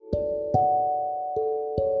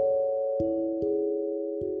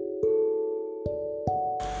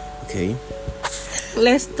Okay.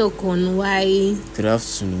 Let's talk on why Good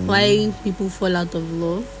afternoon. why people fall out of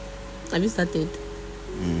love. Have you started?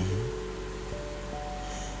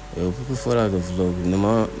 Well, people fall out of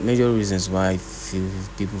love. Major reasons why I feel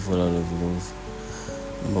people fall out of love.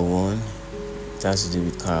 Number one, it has to do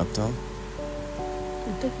with character.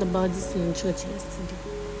 We talked about this in church yesterday.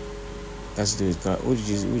 It has to do with character. Who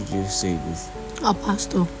did you say it with? Our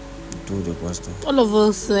pastor. You told your pastor. All of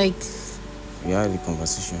us, like, We had a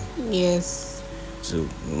conversation. yes. So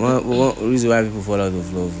one reason why people fall out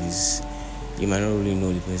of love is you might not really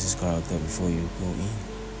know the person's character before you go in.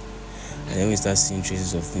 And then when you start seeing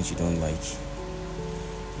traces of things you don't like,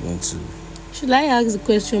 you want to. Should I ask the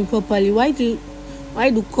question properly? Why do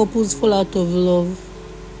couples fall out of love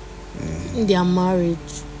in their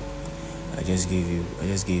marriage? I just gave you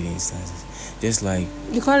instances. Just like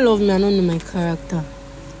You can't love me and not know my character.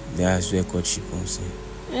 that's where courtship comes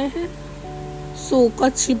in. So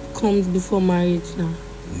courtship comes before marriage now.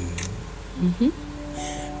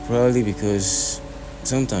 Probably because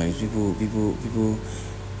sometimes people,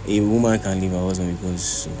 a woman can leave her husband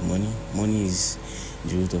because of money. Money is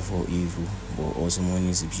the root of all evil, but also money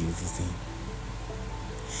is a beautiful thing.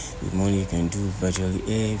 With money, you can do virtually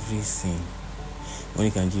everything. Money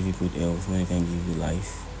can give you good health. Money can give you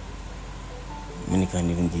life. Money can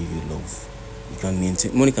even give you love.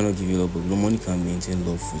 Money cannot give you love, but money can maintain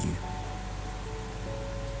love for you.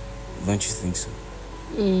 Don't you think so?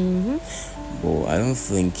 But I don't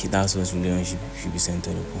think that's what relationship should be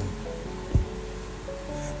centered upon.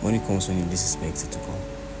 Money comes when you least expect it to come,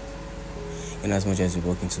 and as much as you're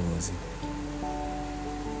working towards it.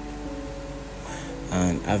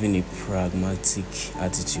 And having a pragmatic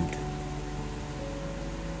attitude.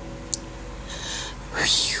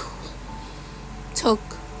 Talk.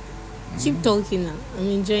 Keep talking now. I'm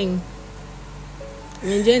enjoying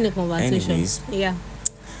the conversation. Anyways, Yeah.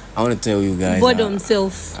 I want to tell you guys. Boredom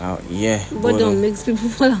self. Boredom makes people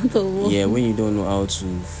fall out of love. Yeah, when you don't know how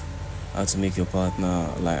to make your partner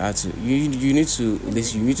you need to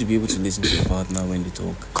listen. You need to be able to listen to your partner when they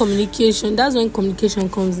talk. Communication. That's when communication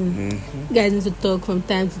comes in. You guys need to talk from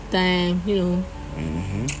time to time.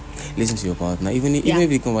 Listen to your partner, even if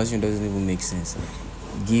the conversation doesn't even make sense.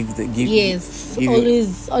 Yes.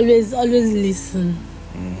 Always listen.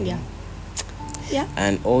 Yeah.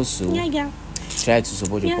 And also. Yeah. Try to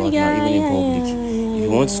support your partner even in public. If you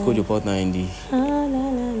want to scold your partner in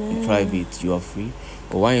private, you are free.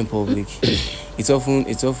 But while in public, it's often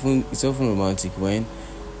romantic when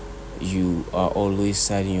you are always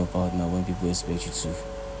siding your partner when people expect you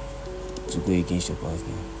to go against your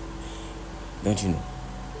partner. Don't you know?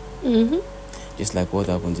 Just like what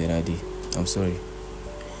happened the other day. I'm sorry.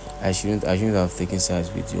 I shouldn't have taken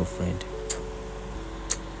sides with your friend.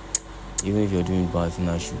 Even if you're doing bad, then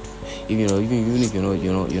I should. Even if you're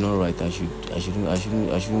not right, I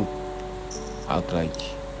shouldn't act like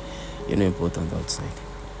you're not important outside.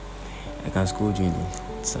 I can scold you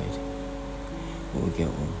inside when we get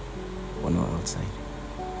home, but not outside.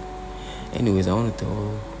 Anyways, I want to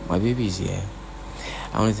tell my baby is here.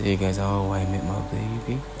 I want to tell you guys how I met my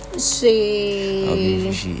baby. How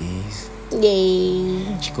beautiful she is.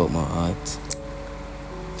 Yay. She got my heart.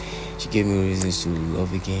 She gave me reasons to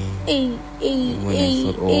love again. When I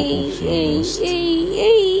thought all hopes were lost.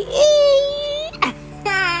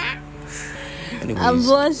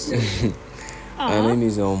 Anyways, my name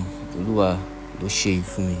is Olua Loshe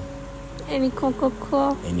Fumi. Any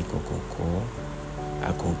kokoko.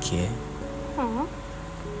 I don't care.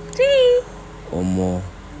 Omo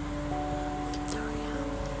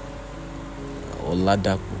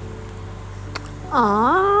Oladapo.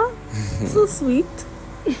 So sweet.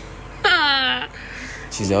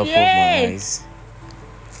 She's the apple of my eyes.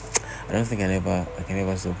 I don't think I can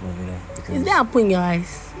never stop loving her because Is there apple in your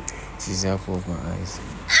eyes? she's the apple of my eyes.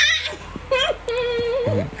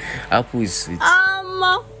 Apple is sweet.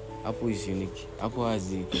 Apple is unique. Apple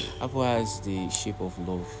has the shape of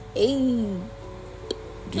love. Hey.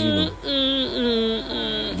 Do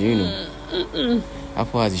you know?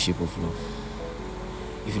 Apple has the shape of love.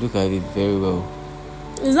 If you look at it very well,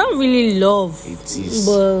 It's not really love. it is.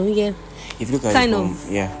 But yeah. If you look at kind it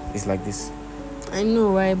of. it's like this. I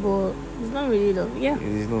know, right? But it's not really love. Yeah. It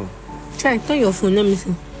is love. Try. Turn your phone. Let me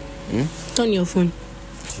see. Turn your phone.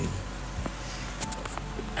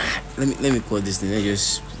 Let me call this thing. I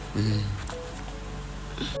just.